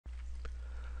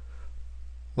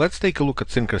Let's take a look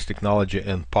at Synchronous technology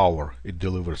and power it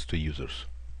delivers to users.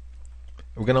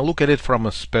 We're going to look at it from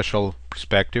a special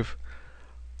perspective,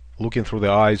 looking through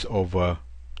the eyes of a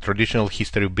traditional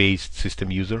history-based system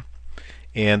user.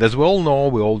 And as we all know,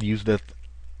 we all use that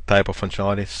type of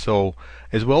functionality. So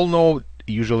as we all know,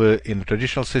 usually in the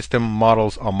traditional system,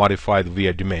 models are modified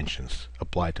via dimensions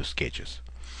applied to sketches.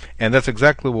 And that's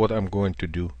exactly what I'm going to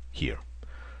do here.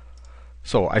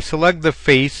 So I select the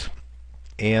face,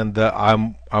 and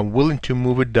I'm willing to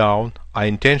move it down. I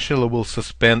intentionally will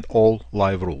suspend all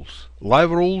live rules.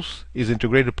 Live rules is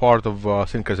integrated part of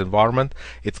Synchronous environment.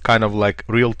 It's kind of like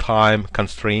real-time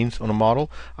constraints on a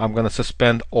model. I'm going to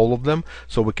suspend all of them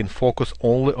so we can focus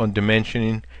only on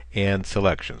dimensioning and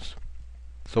selections.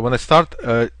 So when I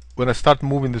start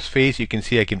moving this face, you can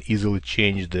see I can easily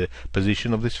change the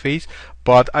position of this face,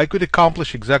 but I could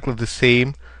accomplish exactly the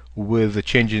same with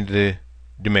changing the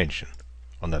dimension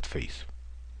on that face.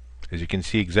 As you can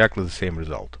see, exactly the same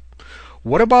result.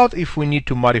 What about if we need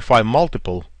to modify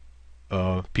multiple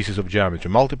pieces of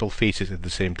geometry, multiple faces at the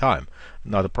same time?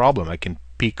 Not a problem. I can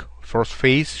pick first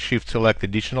face, shift select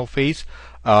additional face,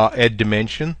 add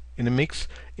dimension in the mix,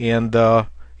 and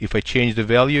if I change the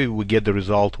value, we get the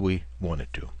result we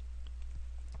wanted to.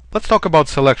 Let's talk about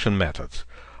selection methods.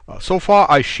 So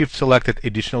far I shift selected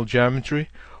additional geometry.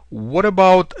 What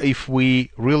about if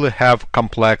we really have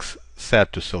complex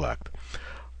set to select?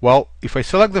 Well, if I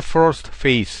select the first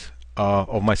face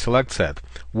of my select set,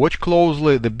 watch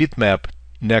closely the bitmap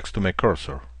next to my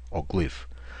cursor or glyph.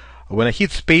 When I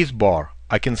hit spacebar,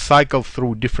 I can cycle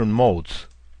through different modes,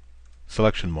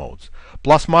 selection modes.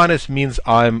 Plus minus means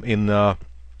I'm in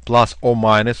plus or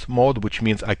minus mode, which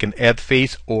means I can add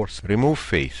face or remove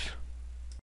face.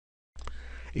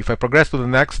 If I progress to the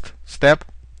next step,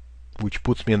 which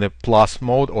puts me in the plus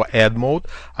mode or add mode,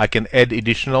 I can add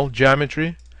additional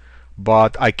geometry,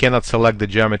 but I cannot select the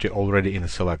geometry already in the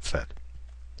select set.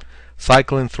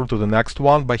 Cycling through to the next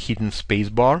one by hitting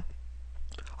spacebar,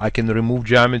 I can remove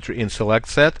geometry in select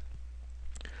set,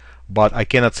 but I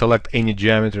cannot select any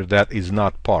geometry that is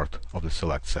not part of the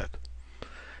select set.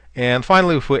 And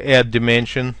finally, if we add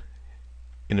dimension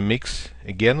in the mix,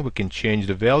 again we can change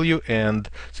the value and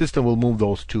system will move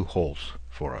those two holes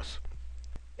for us.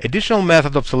 Additional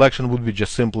method of selection would be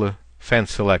just simply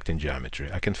fence selecting geometry.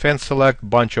 I can fence select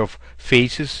bunch of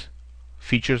faces,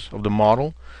 features of the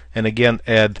model, and again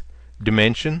add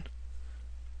dimension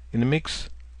in the mix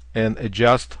and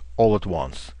adjust all at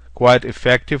once. Quite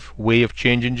effective way of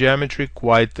changing geometry,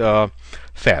 quite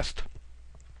fast.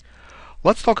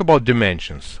 Let's talk about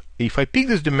dimensions. If I pick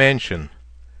this dimension,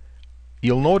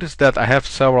 you'll notice that I have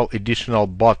several additional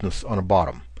buttons on the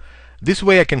bottom. This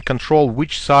way I can control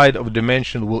which side of the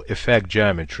dimension will affect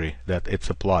geometry that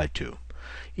it's applied to.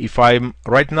 If I'm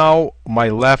right now, my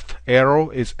left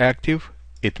arrow is active,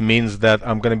 it means that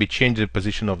I'm going to be changing the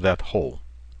position of that hole.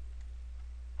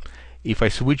 If I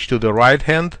switch to the right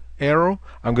hand arrow,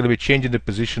 I'm going to be changing the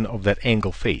position of that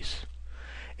angle face.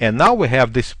 And now we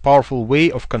have this powerful way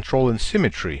of controlling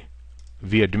symmetry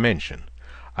via dimension.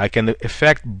 I can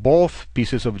affect both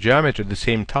pieces of geometry at the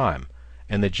same time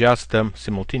and adjust them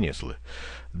simultaneously.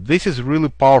 This is a really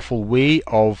powerful way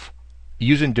of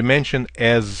using dimension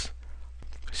as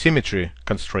symmetry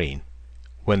constraint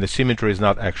when the symmetry is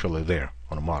not actually there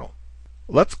on a model.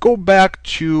 Let's go back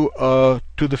to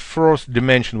the first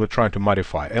dimension we're trying to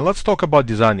modify, and let's talk about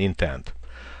design intent.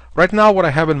 Right now what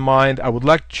I have in mind, I would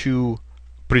like to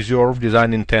preserve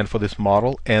design intent for this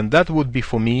model, and that would be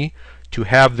for me to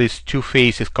have these two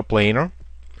faces coplanar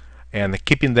and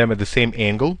keeping them at the same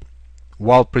angle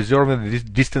while preserving the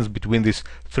distance between these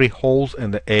three holes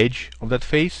and the edge of that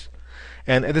face.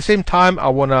 And at the same time I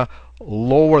want to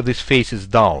lower these faces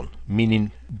down,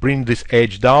 meaning bring this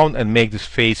edge down and make this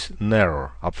face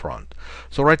narrower up front.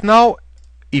 So right now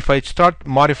if I start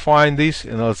modifying this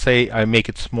and let's say I make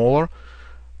it smaller,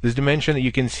 this dimension,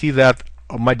 you can see that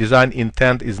my design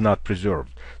intent is not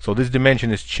preserved. So this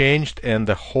dimension is changed and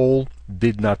the hole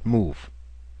did not move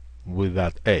with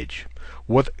that edge.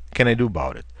 What can I do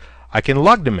about it? I can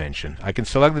lock dimension. I can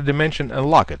select the dimension and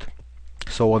lock it.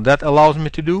 So what that allows me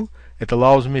to do, it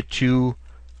allows me to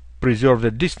preserve the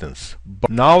distance.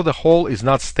 But now the hole is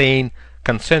not staying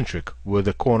concentric with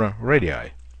the corner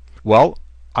radii. Well,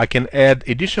 I can add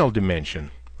additional dimension.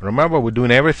 Remember, we're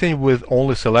doing everything with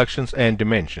only selections and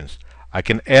dimensions. I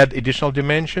can add additional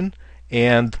dimension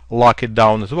and lock it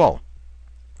down as well.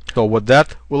 So what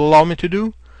that will allow me to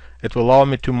do, it will allow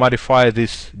me to modify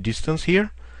this distance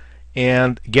here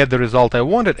and get the result I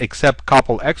wanted, except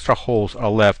couple extra holes are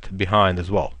left behind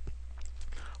as well.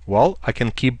 Well, I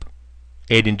can keep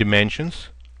adding dimensions.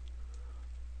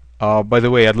 By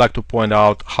the way, I'd like to point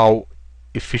out how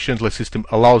efficiently system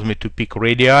allows me to pick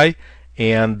radii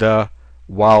and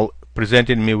while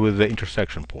presenting me with the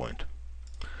intersection point.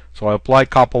 So I apply a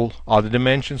couple other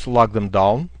dimensions, lock them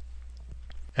down,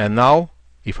 and now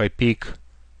if I pick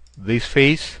this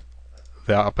face,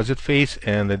 the opposite face,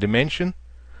 and the dimension,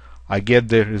 I get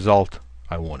the result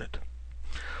I wanted.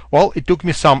 Well, it took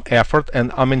me some effort,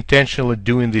 and I'm intentionally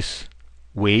doing this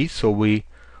way so we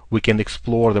can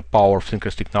explore the power of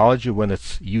synchronous technology when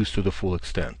it's used to the full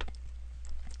extent.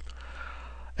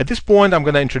 At this point, I'm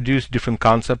going to introduce different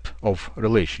concept of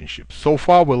relationships. So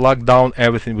far, we locked down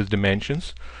everything with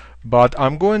dimensions, but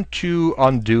I'm going to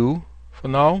undo for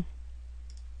now,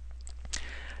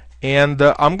 and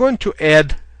I'm going to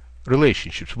add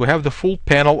relationships. We have the full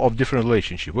panel of different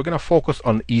relationships. We're going to focus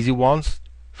on easy ones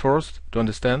first to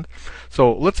understand.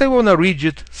 So let's say we want to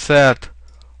rigid set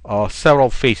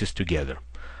several faces together.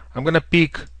 I'm going to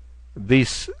pick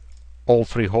these all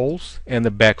three holes and the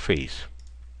back face.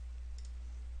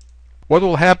 What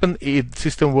will happen is the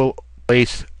system will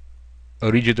place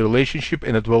a rigid relationship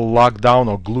and it will lock down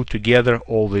or glue together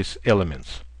all these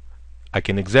elements. I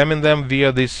can examine them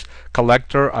via this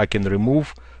collector. I can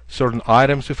remove certain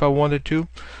items if I wanted to.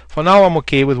 For now, I'm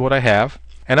okay with what I have,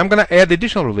 and I'm going to add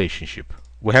additional relationship.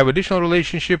 We have additional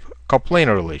relationship,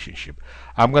 coplanar relationship.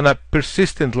 I'm going to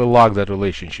persistently lock that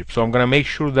relationship. So I'm going to make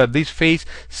sure that this face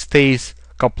stays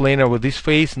coplanar with this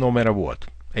face no matter what.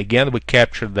 Again, we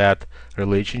captured that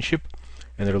relationship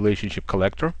in the relationship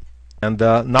collector. And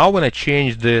now when I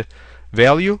change the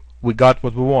value, we got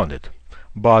what we wanted.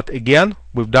 But again,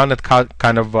 we've done it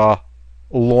kind of a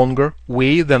longer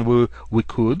way than we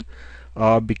could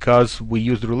because we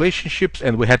used relationships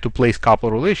and we had to place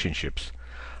couple relationships.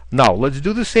 Now let's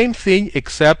do the same thing,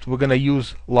 except we're going to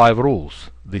use live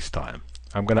rules this time.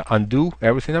 I'm going to undo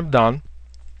everything I've done,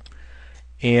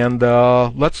 and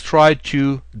let's try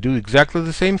to do exactly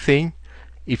the same thing.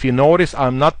 If you notice,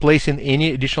 I'm not placing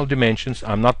any additional dimensions.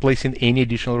 I'm not placing any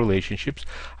additional relationships.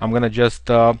 I'm going to just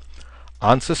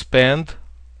unsuspend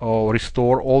or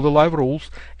restore all the live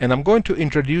rules, and I'm going to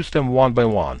introduce them one by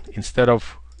one instead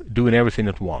of doing everything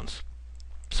at once.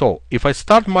 So if I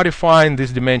start modifying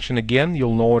this dimension again,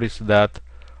 you'll notice that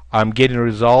I'm getting a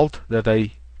result that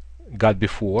I got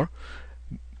before.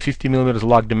 50 millimeters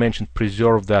lock dimension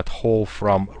preserve that hole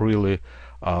from really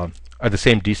at the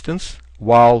same distance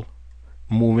while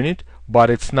moving it, but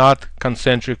it's not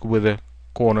concentric with the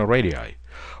corner radii.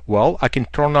 Well, I can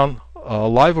turn on a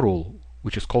live rule,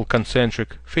 which is called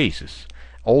concentric faces.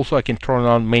 Also, I can turn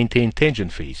on maintain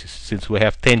tangent faces, since we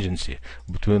have tangency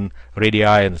between radii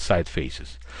and side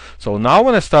faces. So now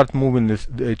when I start moving this,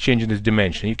 changing this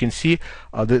dimension, you can see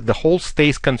the hole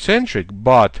stays concentric,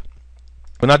 but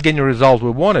we're not getting the result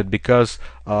we wanted because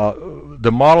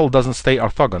the model doesn't stay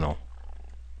orthogonal.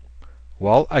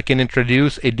 Well, I can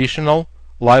introduce additional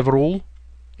live rule,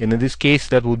 and in this case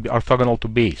that would be orthogonal to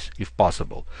base if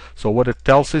possible. So what it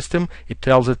tells system, it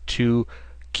tells it to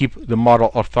keep the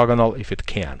model orthogonal if it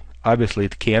can. Obviously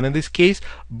it can in this case,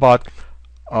 but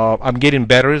I'm getting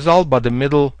better result, but the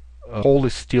middle hole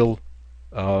is still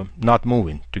not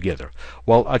moving together.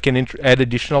 Well, I can add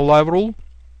additional live rule,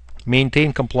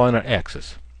 maintain coplanar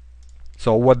axis.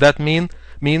 So what that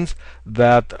means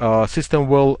that system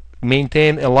will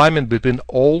maintain alignment between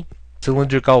all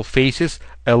cylindrical faces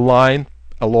aligned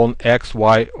along X,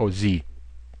 Y, or Z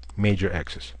major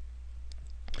axis.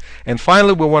 And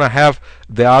finally, we want to have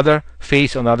the other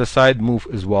face on the other side move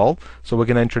as well. So we're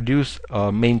going to introduce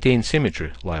maintain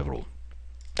symmetry live rule.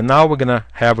 And now we're going to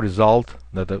have a result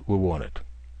that we wanted.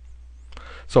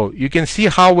 So you can see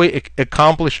how we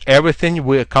accomplished everything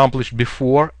we accomplished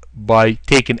before by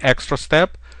taking extra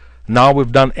step. Now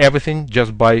we've done everything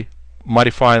just by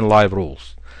modifying live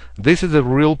rules. This is the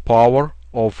real power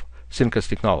of synchronous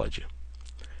technology.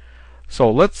 So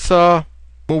let's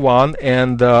move on,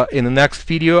 and in the next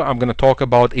video I'm going to talk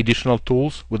about additional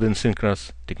tools within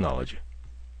synchronous technology.